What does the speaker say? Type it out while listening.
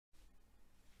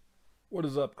What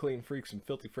is up, clean freaks and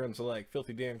filthy friends alike?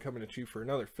 Filthy Dan coming at you for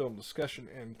another film discussion,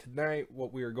 and tonight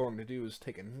what we are going to do is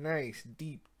take a nice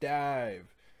deep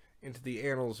dive into the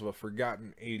annals of a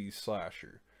forgotten 80s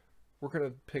slasher. We're going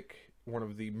to pick one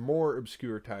of the more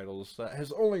obscure titles that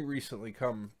has only recently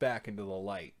come back into the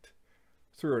light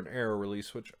through an Arrow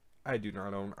release, which I do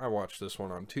not own. I watched this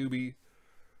one on Tubi,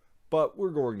 but we're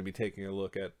going to be taking a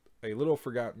look at a little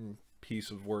forgotten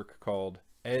piece of work called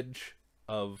Edge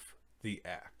of the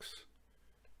Axe.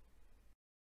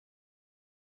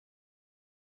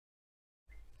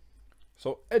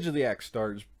 So, Edge of the Axe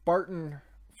stars Barton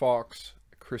Fawkes,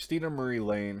 Christina Marie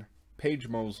Lane, Paige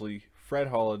Mosley, Fred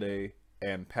Holliday,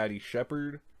 and Patty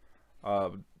Shepard.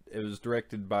 It was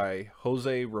directed by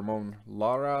Jose Ramon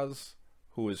Larraz,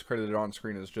 who is credited on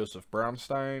screen as Joseph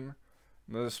Brownstein.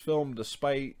 Now, this film,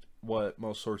 despite what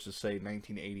most sources say,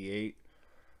 1988,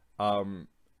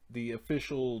 the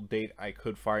official date I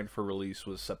could find for release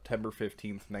was September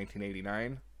 15th,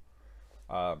 1989.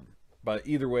 But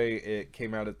either way, it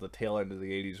came out at the tail end of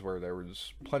the 80s where there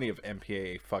was plenty of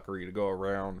MPAA fuckery to go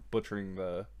around, butchering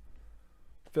the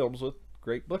films with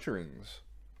great butcherings.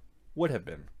 Would have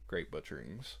been great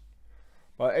butcherings.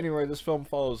 But anyway, this film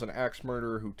follows an axe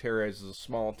murderer who terrorizes a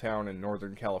small town in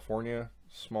Northern California.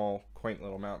 Small, quaint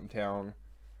little mountain town.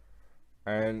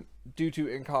 And due to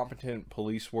incompetent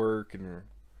police work and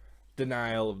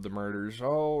denial of the murders.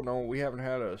 Oh, no, we haven't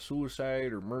had a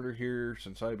suicide or murder here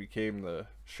since I became the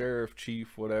sheriff,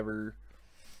 chief, whatever.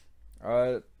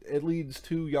 It leads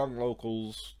two young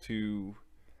locals to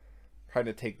kind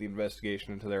of take the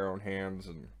investigation into their own hands,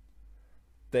 and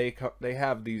they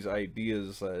have these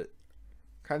ideas that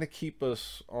kind of keep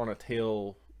us on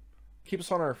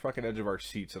our fucking edge of our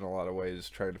seats in a lot of ways,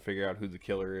 trying to figure out who the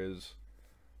killer is.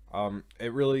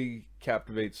 It really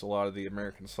captivates a lot of the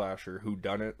American slasher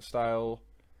whodunit style,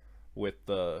 with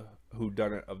the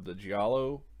whodunit of the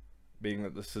giallo. Being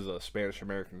that this is a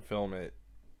Spanish-American film, it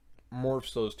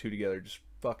morphs those two together just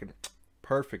fucking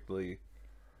perfectly.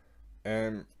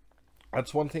 And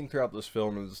that's one thing throughout this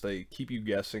film, is they keep you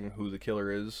guessing who the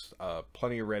killer is.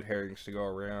 Plenty of red herrings to go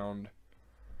around.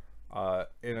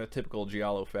 In a typical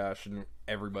giallo fashion,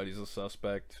 everybody's a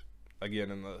suspect.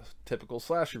 Again, in the typical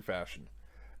slasher fashion,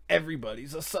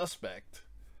 everybody's a suspect.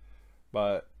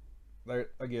 But there,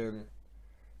 again,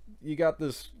 you got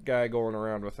this guy going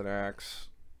around with an axe,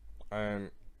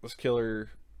 and this killer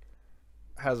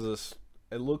has this,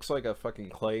 it looks like a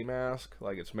fucking clay mask,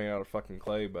 like it's made out of fucking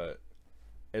clay, but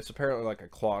it's apparently like a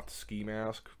cloth ski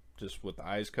mask, just with the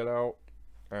eyes cut out,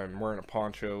 and wearing a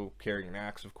poncho, carrying an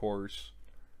axe, of course,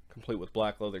 complete with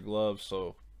black leather gloves.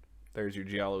 So there's your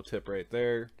giallo tip right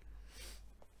there.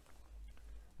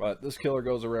 But this killer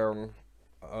goes around,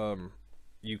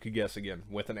 you could guess again,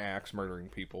 with an axe, murdering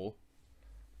people.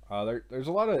 There's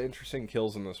a lot of interesting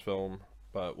kills in this film,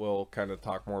 but we'll kind of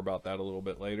talk more about that a little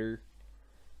bit later.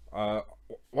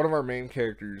 One of our main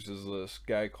characters is this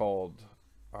guy called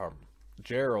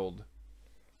Gerald,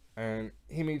 and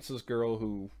he meets this girl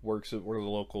who works at one of the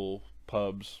local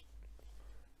pubs,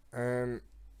 and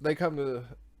they come to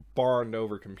bond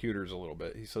over computers a little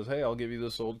bit. He says, hey, I'll give you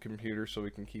this old computer so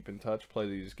we can keep in touch, play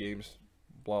these games,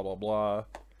 blah blah blah.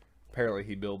 Apparently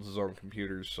he builds his own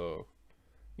computers, so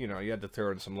you know, you had to throw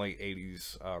in some late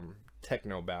 80s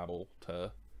techno babble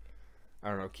to, I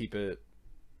don't know, keep it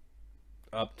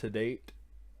up to date.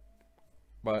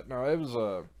 But no, it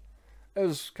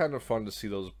was kind of fun to see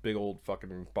those big old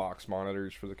fucking box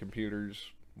monitors for the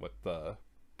computers with the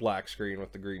black screen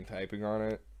with the green typing on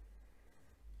it.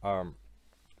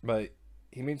 But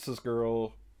he meets this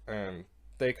girl, and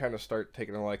they kind of start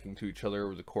taking a liking to each other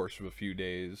over the course of a few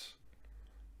days.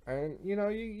 And, you know,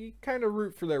 you kind of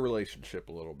root for their relationship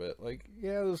a little bit. Like,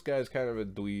 yeah, this guy's kind of a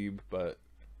dweeb, but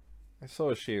so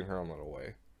is she in her own little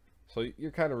way. So you're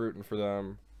kind of rooting for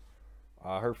them.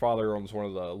 Her father owns one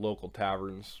of the local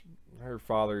taverns. Her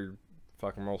father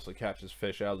fucking mostly catches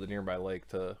fish out of the nearby lake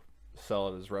to sell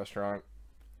at his restaurant.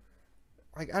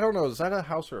 Like, I don't know, is that a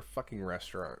house or a fucking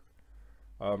restaurant?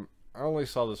 I only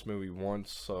saw this movie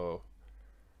once, so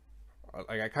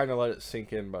I kind of let it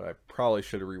sink in, but I probably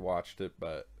should have rewatched it.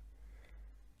 But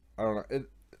I don't know, it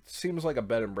seems like a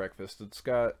bed and breakfast. It's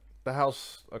got, the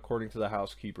house, according to the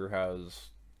housekeeper,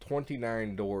 has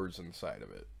 29 doors inside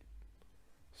of it,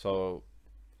 so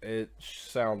it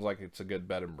sounds like it's a good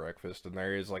bed and breakfast. And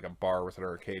there is like a bar with an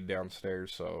arcade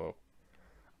downstairs, so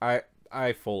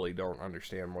I fully don't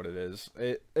understand what it is.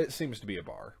 It seems to be a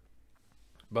bar.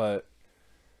 But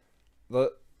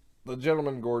the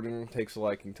gentleman, Gordon, takes a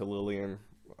liking to Lillian.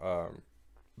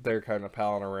 They're kind of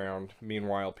palling around.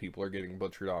 Meanwhile, people are getting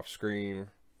butchered off screen.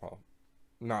 Well,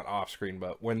 not off screen,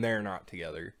 but when they're not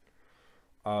together.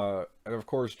 And of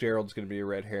course, Gerald's going to be a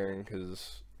red herring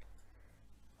because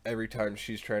every time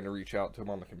she's trying to reach out to him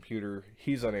on the computer,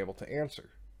 he's unable to answer.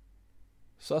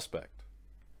 Suspect.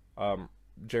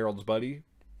 Gerald's buddy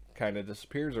kind of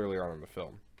disappears early on in the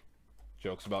film.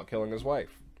 Jokes about killing his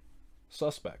wife.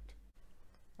 Suspect.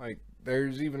 Like,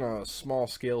 there's even a small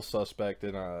scale suspect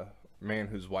in a man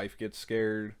whose wife gets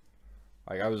scared.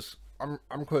 Like,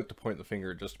 I'm quick to point the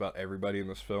finger at just about everybody in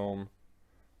this film.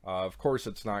 Of course,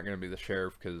 it's not going to be the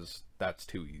sheriff because that's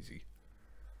too easy.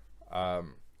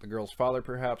 The girl's father,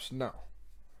 perhaps? No.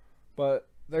 But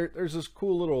there's this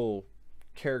cool little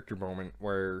character moment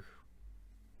where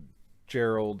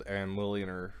Gerald and Lillian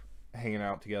are hanging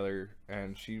out together,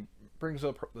 and she brings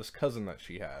up this cousin that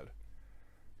she had.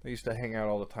 They used to hang out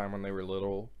all the time when they were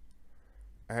little,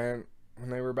 and when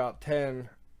they were about 10,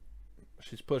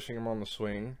 she's pushing him on the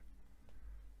swing.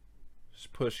 She's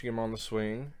pushing him on the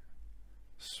swing.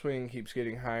 Swing keeps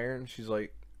getting higher, and she's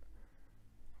like,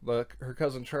 look, her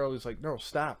cousin Charlie's like, no,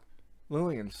 stop.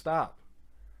 Lillian, stop.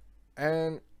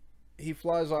 And he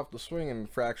flies off the swing and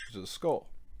fractures his skull.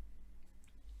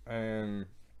 And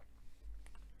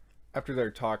after they're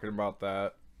talking about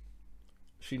that,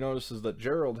 she notices that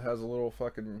Gerald has a little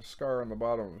fucking scar on the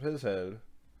bottom of his head,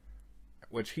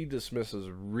 which he dismisses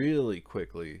really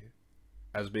quickly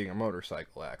as being a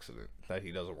motorcycle accident that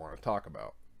he doesn't want to talk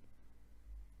about.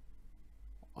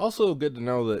 Also good to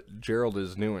know that Gerald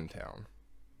is new in town.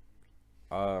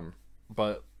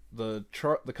 But the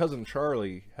cousin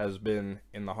Charlie has been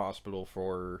in the hospital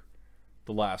for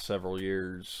the last several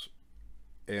years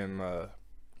in, I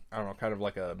don't know, kind of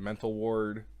like a mental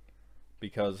ward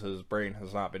because his brain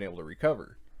has not been able to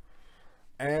recover.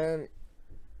 And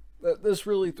this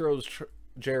really throws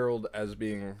Gerald as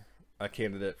being a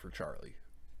candidate for Charlie.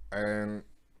 And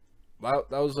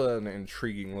that was an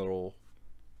intriguing little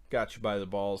got you by the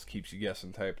balls, keeps you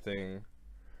guessing type thing.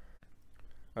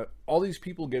 All these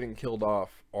people getting killed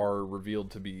off are revealed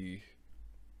to be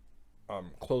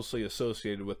closely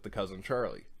associated with the cousin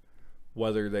Charlie.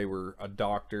 Whether they were a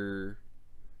doctor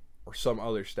or some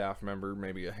other staff member,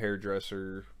 maybe a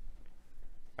hairdresser.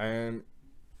 And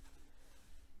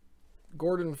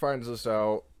Gordon finds this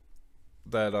out,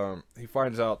 that he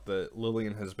finds out that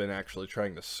Lillian has been actually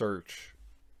trying to search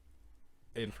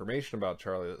information about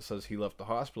Charlie that says he left the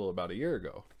hospital about a year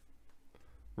ago.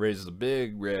 Raises a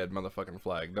big red motherfucking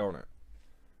flag, don't it?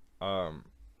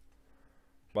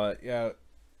 But yeah,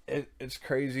 it's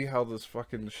crazy how this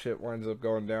fucking shit winds up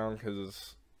going down,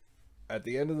 because at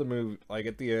the end of the movie, like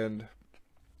at the end,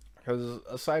 because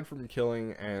aside from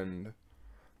killing and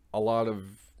a lot of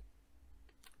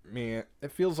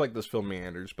it feels like this film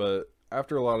meanders, but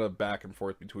after a lot of back and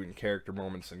forth between character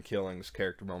moments and killings,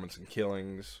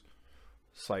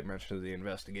 slight mention of the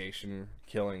investigation,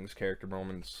 killings, character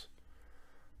moments,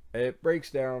 it breaks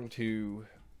down to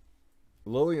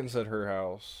Lillian's at her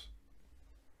house,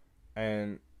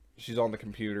 and she's on the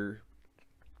computer,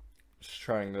 just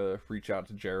trying to reach out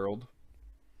to Gerald,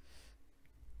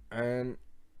 and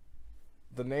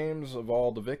the names of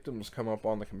all the victims come up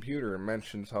on the computer and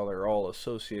mentions how they're all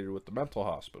associated with the mental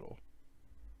hospital.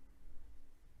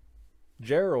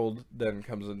 Gerald then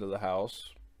comes into the house,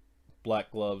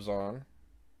 black gloves on,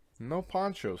 no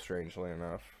poncho, strangely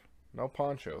enough, no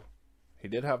poncho. He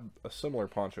did have a similar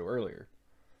poncho earlier,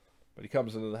 but he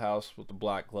comes into the house with the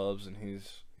black gloves, and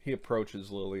he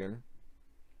approaches Lillian,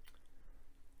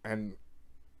 and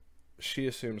she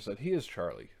assumes that he is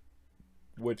Charlie,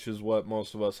 which is what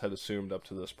most of us had assumed up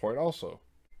to this point also.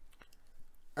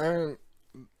 And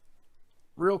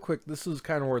real quick, this is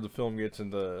kind of where the film gets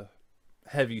into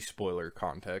heavy spoiler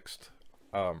context,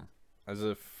 as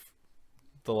if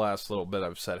the last little bit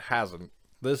I've said hasn't.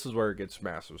 This is where it gets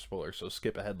massive spoiler, so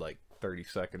skip ahead like 30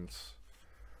 seconds.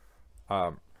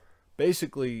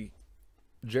 Basically,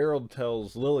 Gerald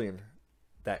tells Lillian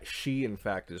that she in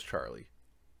fact is Charlie,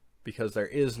 because there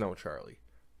is no Charlie.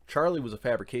 Charlie was a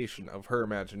fabrication of her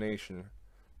imagination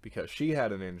because she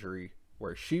had an injury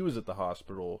where she was at the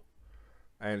hospital,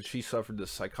 and she suffered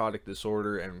this psychotic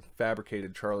disorder and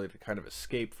fabricated Charlie to kind of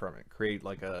escape from it, create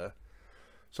like a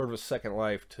sort of a second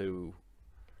life to,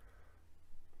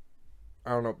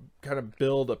 I don't know, kind of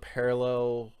build a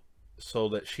parallel so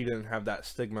that she didn't have that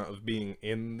stigma of being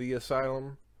in the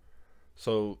asylum.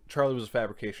 So Charlie was a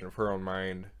fabrication of her own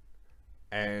mind,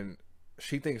 and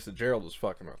she thinks that Gerald was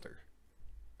fucking with her.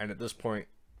 And at this point,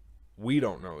 we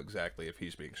don't know exactly if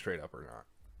he's being straight up or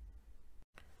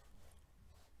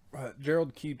not.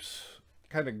 Gerald keeps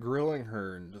kind of grilling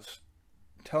her and just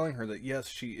telling her that yes,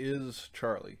 she is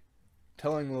Charlie.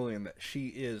 Telling Lillian that she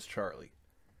is Charlie.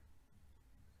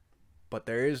 But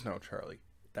there is no Charlie.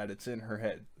 That it's in her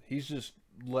head. He's just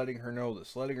letting her know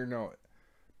this, letting her know it.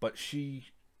 But she,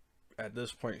 at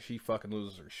this point, she fucking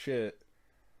loses her shit,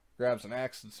 grabs an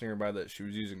axe that's nearby that she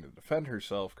was using to defend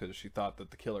herself because she thought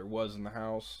that the killer was in the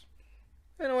house.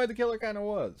 In a way, the killer kind of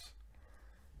was.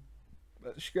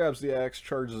 But she grabs the axe,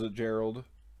 charges at Gerald.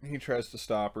 He tries to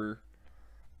stop her.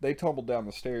 They tumble down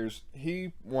the stairs.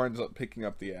 He winds up picking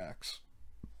up the axe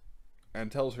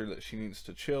and tells her that she needs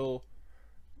to chill.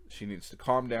 She needs to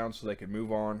calm down so they can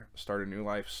move on, start a new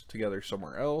life together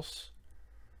somewhere else.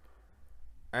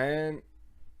 And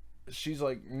she's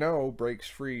like, no, breaks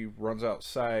free, runs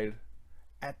outside.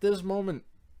 At this moment,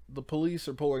 the police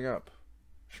are pulling up,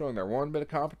 showing their one bit of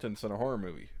competence in a horror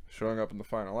movie, showing up in the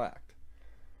final act.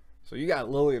 So you got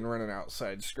Lillian running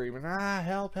outside screaming, ah,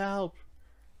 help, help.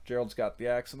 Gerald's got the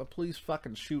axe, and the police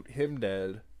fucking shoot him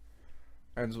dead.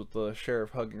 Ends with the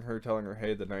sheriff hugging her, telling her,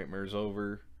 hey, the nightmare's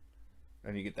over.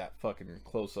 And you get that fucking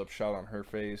close-up shot on her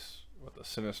face with a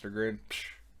sinister grin.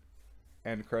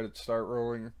 End credits start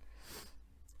rolling.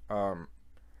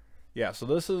 Yeah, so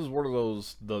this is one of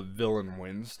those the villain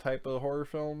wins type of horror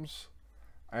films.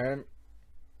 And,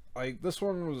 like, this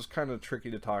one was kind of tricky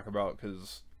to talk about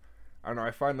because, I don't know,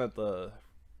 I find that the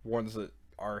ones that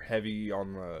are heavy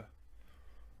on the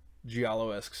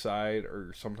Giallo-esque side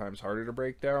are sometimes harder to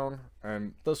break down,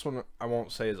 and this one I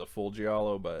won't say is a full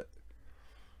Giallo, but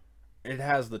it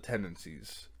has the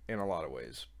tendencies in a lot of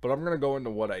ways. But I'm going to go into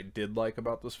what I did like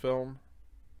about this film.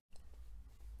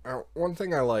 One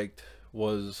thing I liked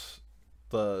was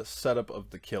the setup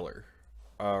of the killer.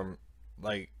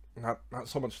 Like, not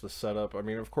so much the setup. I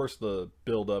mean, of course the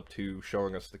build up to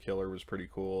showing us the killer was pretty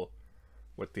cool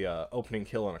with the opening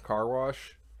kill in a car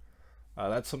wash.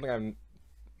 That's something I've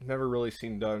never really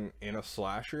seen done in a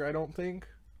slasher, I don't think.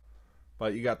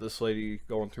 But you got this lady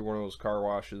going through one of those car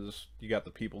washes. You got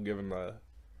the people giving the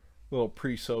little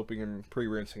pre-soaping and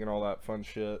pre-rinsing and all that fun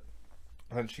shit.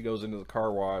 And then she goes into the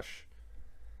car wash,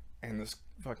 and this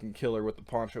fucking killer with the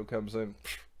poncho comes in,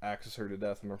 axes her to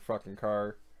death in her fucking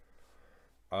car.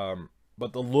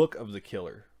 But the look of the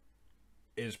killer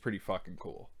is pretty fucking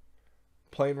cool.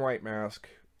 Plain white mask,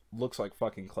 looks like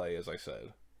fucking clay, as I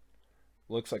said.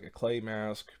 Looks like a clay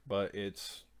mask, but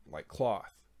it's like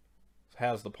cloth. It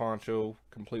has the poncho,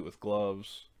 complete with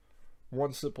gloves.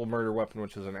 One simple murder weapon,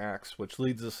 which is an axe, which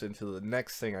leads us into the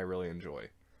next thing I really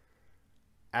enjoy.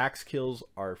 Axe kills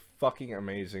are fucking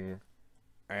amazing,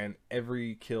 and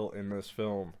every kill in this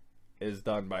film is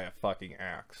done by a fucking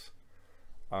axe.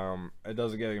 It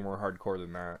doesn't get any more hardcore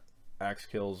than that. Axe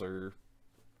kills are...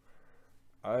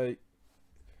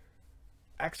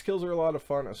 Axe kills are a lot of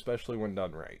fun, especially when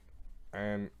done right.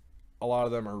 And a lot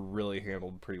of them are really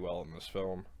handled pretty well in this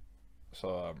film.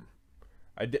 So,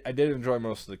 I did enjoy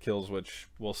most of the kills, which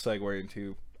we'll segue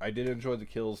into. I did enjoy the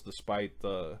kills despite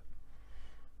the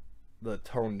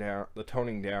toning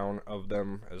down of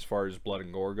them as far as blood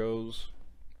and gore goes.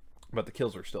 But the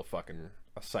kills are still fucking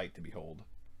a sight to behold.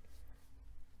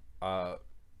 I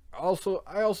also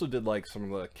did like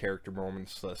some of the character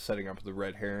moments, setting up the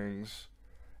red herrings.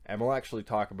 And we'll actually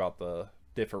talk about the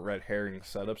different red herring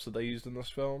setups that they used in this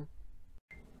film.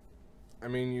 I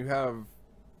mean, you have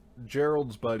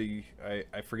Gerald's buddy,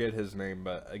 I forget his name,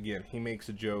 but again, he makes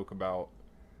a joke about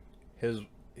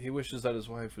he wishes that his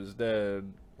wife was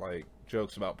dead, like,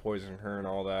 jokes about poisoning her and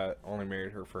all that, only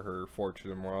married her for her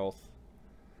fortune and wealth.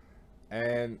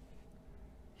 And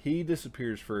he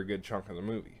disappears for a good chunk of the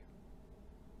movie.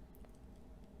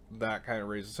 That kind of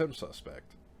raises him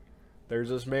suspect. There's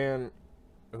this man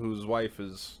whose wife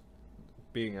is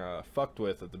being fucked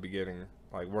with at the beginning,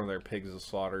 like one of their pigs is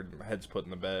slaughtered and the head's put in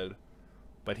the bed,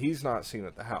 but he's not seen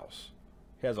at the house.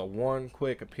 He has a one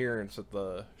quick appearance at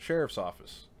the sheriff's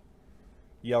office,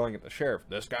 yelling at the sheriff,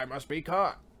 "This guy must be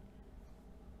caught.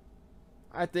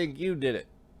 I think you did it."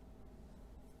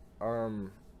 Of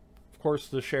course,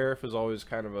 the sheriff is always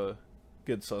kind of a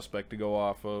good suspect to go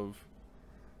off of.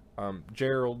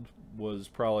 Gerald was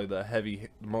probably the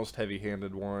most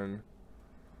heavy-handed one.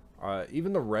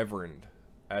 Even the reverend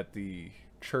at the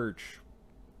church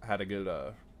had a good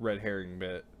red herring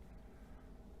bit,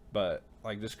 but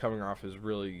like just coming off as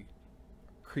really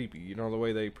creepy. You know, the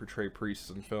way they portray priests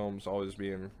in films always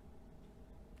being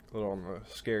a little on the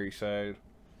scary side.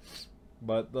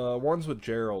 But the ones with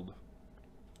Gerald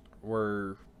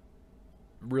were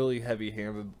really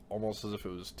heavy-handed, almost as if it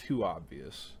was too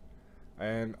obvious.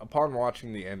 And upon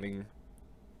watching the ending,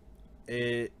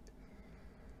 they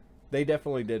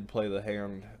definitely did play the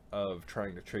hand of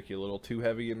trying to trick you a little too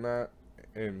heavy in that,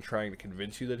 and trying to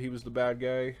convince you that he was the bad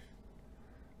guy.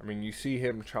 I mean, you see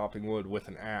him chopping wood with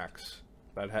an axe.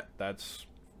 That's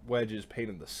Wedge is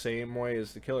painted the same way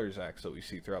as the killer's axe that we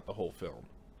see throughout the whole film.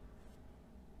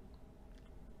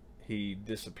 He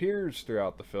disappears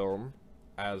throughout the film,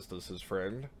 as does his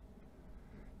friend.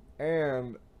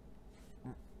 And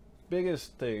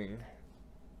biggest thing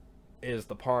is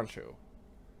the poncho.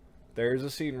 There's a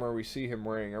scene where we see him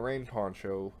wearing a rain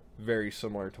poncho, very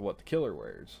similar to what the killer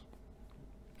wears.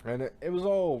 And it was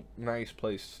all nice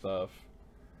place stuff.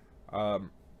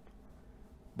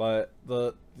 But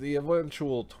the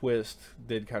eventual twist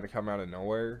did kind of come out of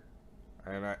nowhere.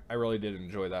 And I really did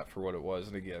enjoy that for what it was.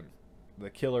 And again, the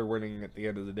killer winning at the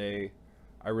end of the day,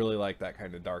 I really like that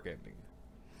kind of dark ending.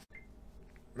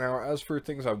 Now, as for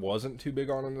things I wasn't too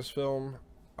big on in this film,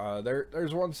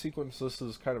 there's one sequence, this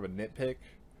is kind of a nitpick.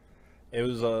 It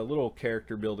was a little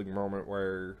character building moment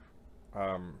where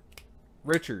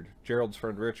Richard, Gerald's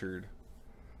friend Richard,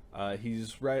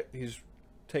 he's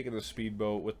taking a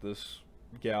speedboat with this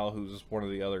gal who's one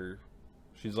of the other,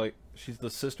 she's the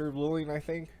sister of Lillian, I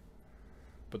think.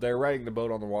 But they're riding the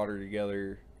boat on the water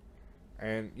together,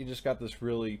 and you just got this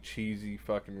really cheesy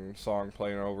fucking song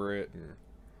playing over it, and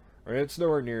I mean, it's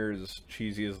nowhere near as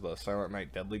cheesy as the Silent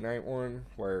Night Deadly Night one,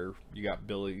 where you got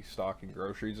Billy stocking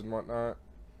groceries and whatnot.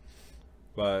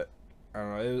 But, I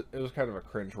don't know, it was kind of a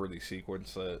cringe-worthy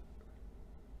sequence that,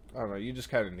 I don't know, you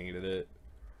just kind of needed it.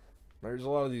 There's a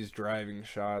lot of these driving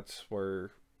shots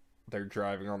where they're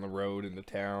driving on the road into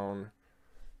town,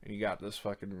 and you got this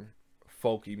fucking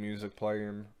folky music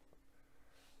playing.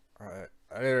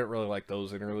 I didn't really like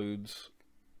those interludes,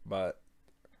 but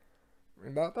I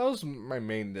mean, that was my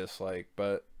main dislike.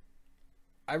 But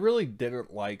I really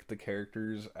didn't like the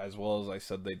characters as well as I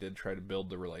said they did try to build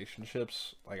the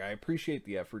relationships. Like, I appreciate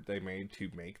the effort they made to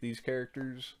make these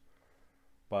characters,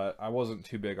 but I wasn't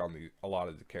too big on a lot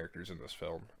of the characters in this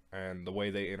film. And the way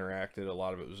they interacted, a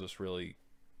lot of it was just really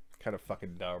kind of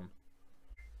fucking dumb.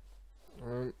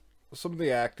 Some of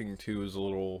the acting too is a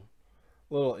little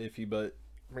iffy, but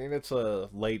I mean, it's a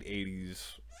late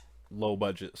 80s low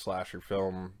budget slasher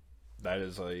film that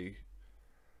is a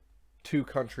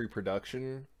 2-country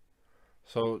production,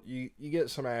 so you get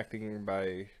some acting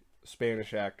by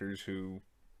Spanish actors who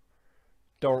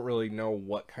don't really know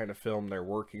what kind of film they're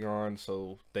working on,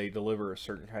 so they deliver a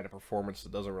certain kind of performance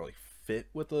that doesn't really fit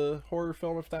with a horror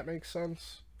film, if that makes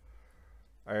sense.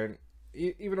 And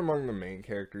even among the main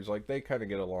characters, like, they kind of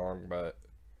get along, but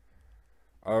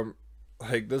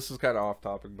like, this is kind of off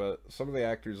topic, but some of the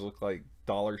actors look like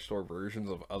dollar store versions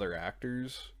of other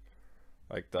actors.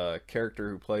 Like, the character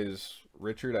who plays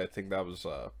Richard, I think that was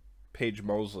Paige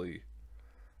Mosley.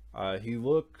 He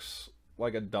looks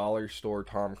like a dollar store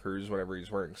Tom Cruise whenever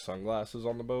he's wearing sunglasses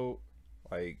on the boat.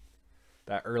 Like,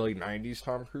 that early 90s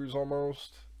Tom Cruise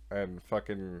almost. And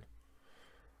fucking,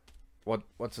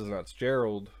 what's his nuts?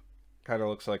 Gerald kind of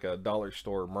looks like a dollar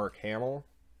store Mark Hamill.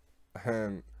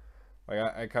 And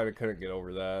like, I kind of couldn't get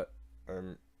over that.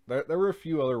 And there were a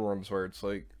few other ones where it's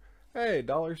like, hey,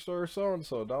 dollar store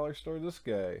so-and-so, dollar store this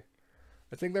guy.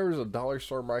 I think there was a dollar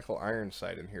store Michael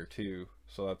Ironside in here too,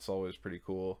 so that's always pretty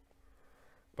cool.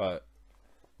 But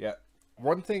yeah,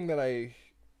 one thing that I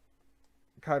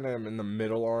kind of am in the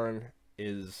middle on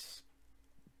is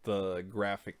the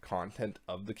graphic content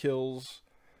of the kills.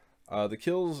 The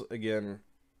kills, again,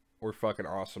 were fucking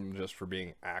awesome just for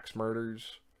being axe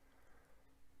murders.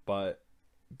 But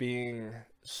being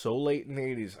so late in the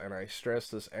 80s, and I stress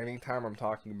this anytime I'm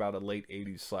talking about a late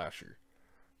 80s slasher,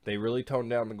 they really toned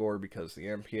down the gore because the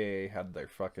MPAA had their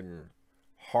fucking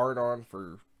hard on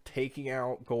for taking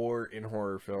out gore in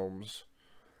horror films.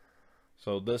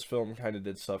 So this film kind of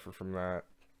did suffer from that.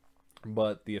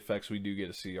 But the effects we do get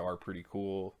to see are pretty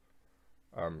cool.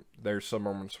 There's some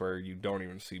moments where you don't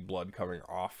even see blood coming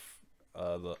off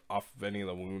of any of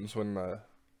the wounds when the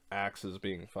axe is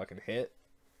being fucking hit.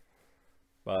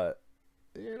 But,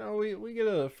 you know, we get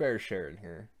a fair share in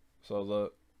here.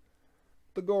 So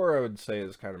the gore, I would say,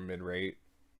 is kind of mid-rate.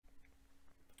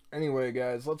 Anyway,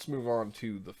 guys, let's move on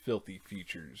to the filthy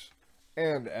features.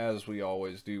 And as we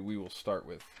always do, we will start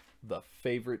with the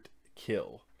favorite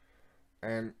kill.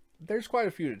 And there's quite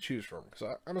a few to choose from,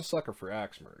 because I'm a sucker for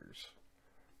axe murders.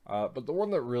 But the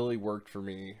one that really worked for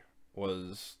me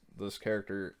was this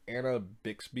character, Anna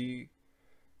Bixby.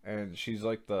 And she's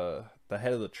like the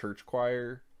head of the church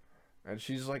choir. And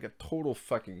she's like a total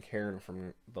fucking Karen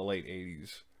from the late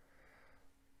 80s.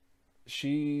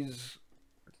 She's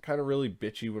kind of really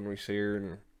bitchy when we see her.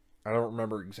 And I don't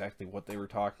remember exactly what they were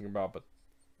talking about, but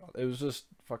it was just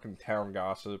fucking town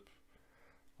gossip.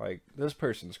 Like, this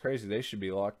person's crazy, they should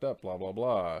be locked up, blah, blah,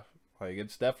 blah. Like,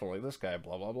 it's definitely this guy,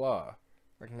 blah, blah, blah.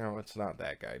 Like, no, it's not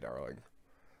that guy, darling.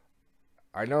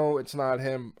 I know it's not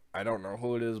him. I don't know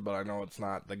who it is, but I know it's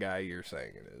not the guy you're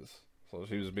saying it is. So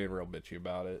she was being real bitchy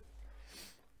about it.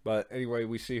 But anyway,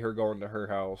 we see her going to her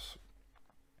house.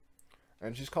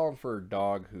 And she's calling for her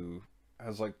dog, who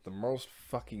has like the most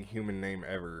fucking human name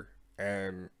ever.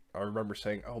 And I remember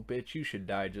saying, "Oh, bitch, you should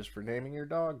die just for naming your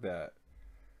dog that."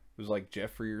 It was like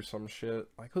Jeffrey or some shit.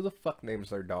 Like, who the fuck names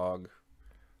their dog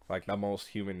like the most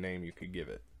human name you could give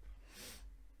it?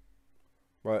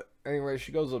 But anyway,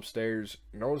 she goes upstairs,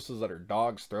 notices that her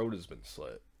dog's throat has been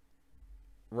slit.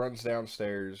 Runs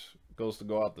downstairs, goes to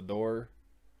go out the door.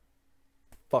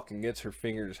 Fucking gets her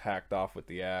fingers hacked off with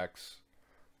the axe.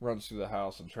 Runs through the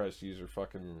house and tries to use her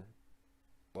fucking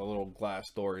a little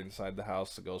glass door inside the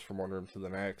house that goes from one room to the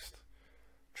next.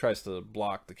 Tries to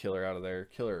block the killer out of there.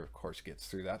 Killer, of course, gets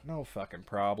through that. No fucking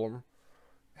problem.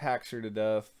 Hacks her to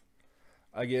death.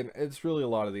 Again, it's really a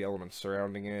lot of the elements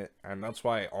surrounding it, and that's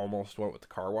why I almost went with the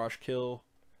car wash kill.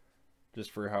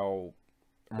 Just for how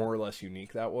more or less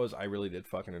unique that was. I really did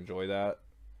fucking enjoy that.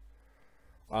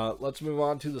 Let's move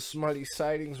on to the smutty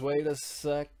sightings. Wait a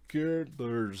second.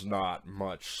 There's not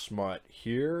much smut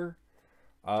here.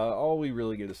 All we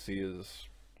really get to see is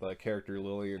the character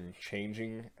Lillian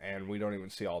changing, and we don't even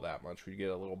see all that much. We get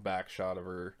a little back shot of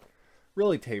her.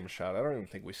 Really tame shot. I don't even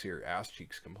think we see her ass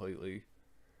cheeks completely.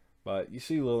 But you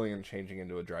see Lillian changing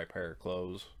into a dry pair of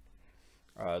clothes.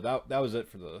 That was it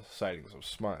for the sightings of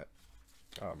smut.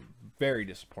 Very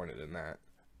disappointed in that.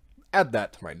 Add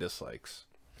that to my dislikes.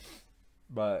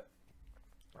 But,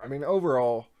 I mean,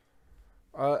 overall,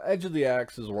 Edge of the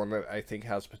Axe is one that I think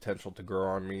has potential to grow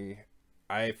on me.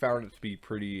 I found it to be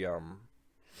pretty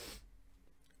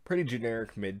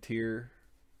generic mid-tier.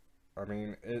 I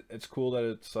mean, it's cool that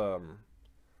it's kind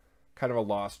of a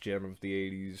lost gem of the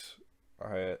 80s.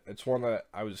 It's one that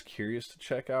I was curious to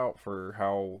check out for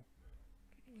how,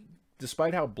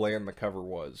 despite how bland the cover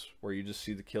was, where you just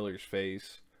see the killer's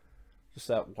face, just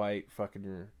that white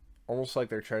fucking, almost like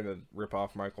they're trying to rip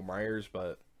off Michael Myers,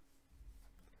 but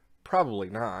probably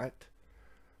not.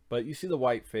 But you see the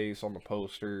white face on the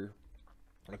poster,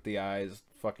 with the eyes,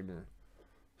 fucking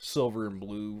silver and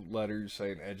blue letters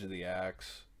saying Edge of the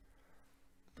Axe.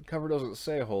 The cover doesn't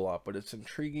say a whole lot, but it's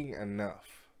intriguing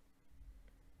enough.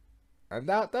 And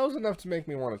that was enough to make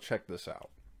me want to check this out.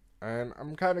 And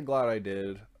I'm kind of glad I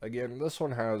did. Again, this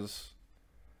one has,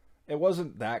 it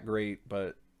wasn't that great,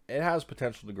 but it has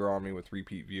potential to grow on me with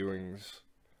repeat viewings.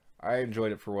 I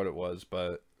enjoyed it for what it was,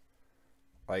 but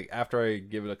like after I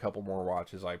give it a couple more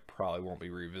watches, I probably won't be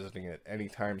revisiting it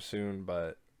anytime soon.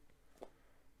 But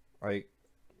like,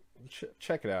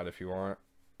 check it out if you want.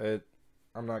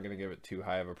 I'm not gonna give it too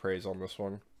high of a praise on this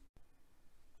one.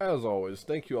 As always,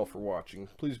 thank you all for watching.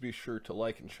 Please be sure to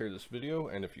like and share this video,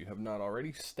 and if you have not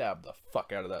already, stab the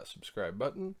fuck out of that subscribe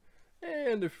button.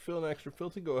 And if you're feeling extra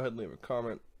filthy, go ahead and leave a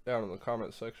comment down in the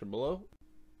comment section below.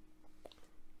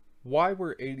 Why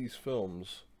were 80s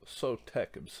films so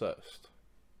tech obsessed?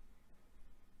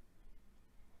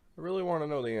 I really want to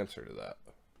know the answer to that.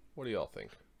 What do y'all think?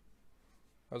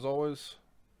 As always,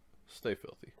 stay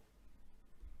filthy.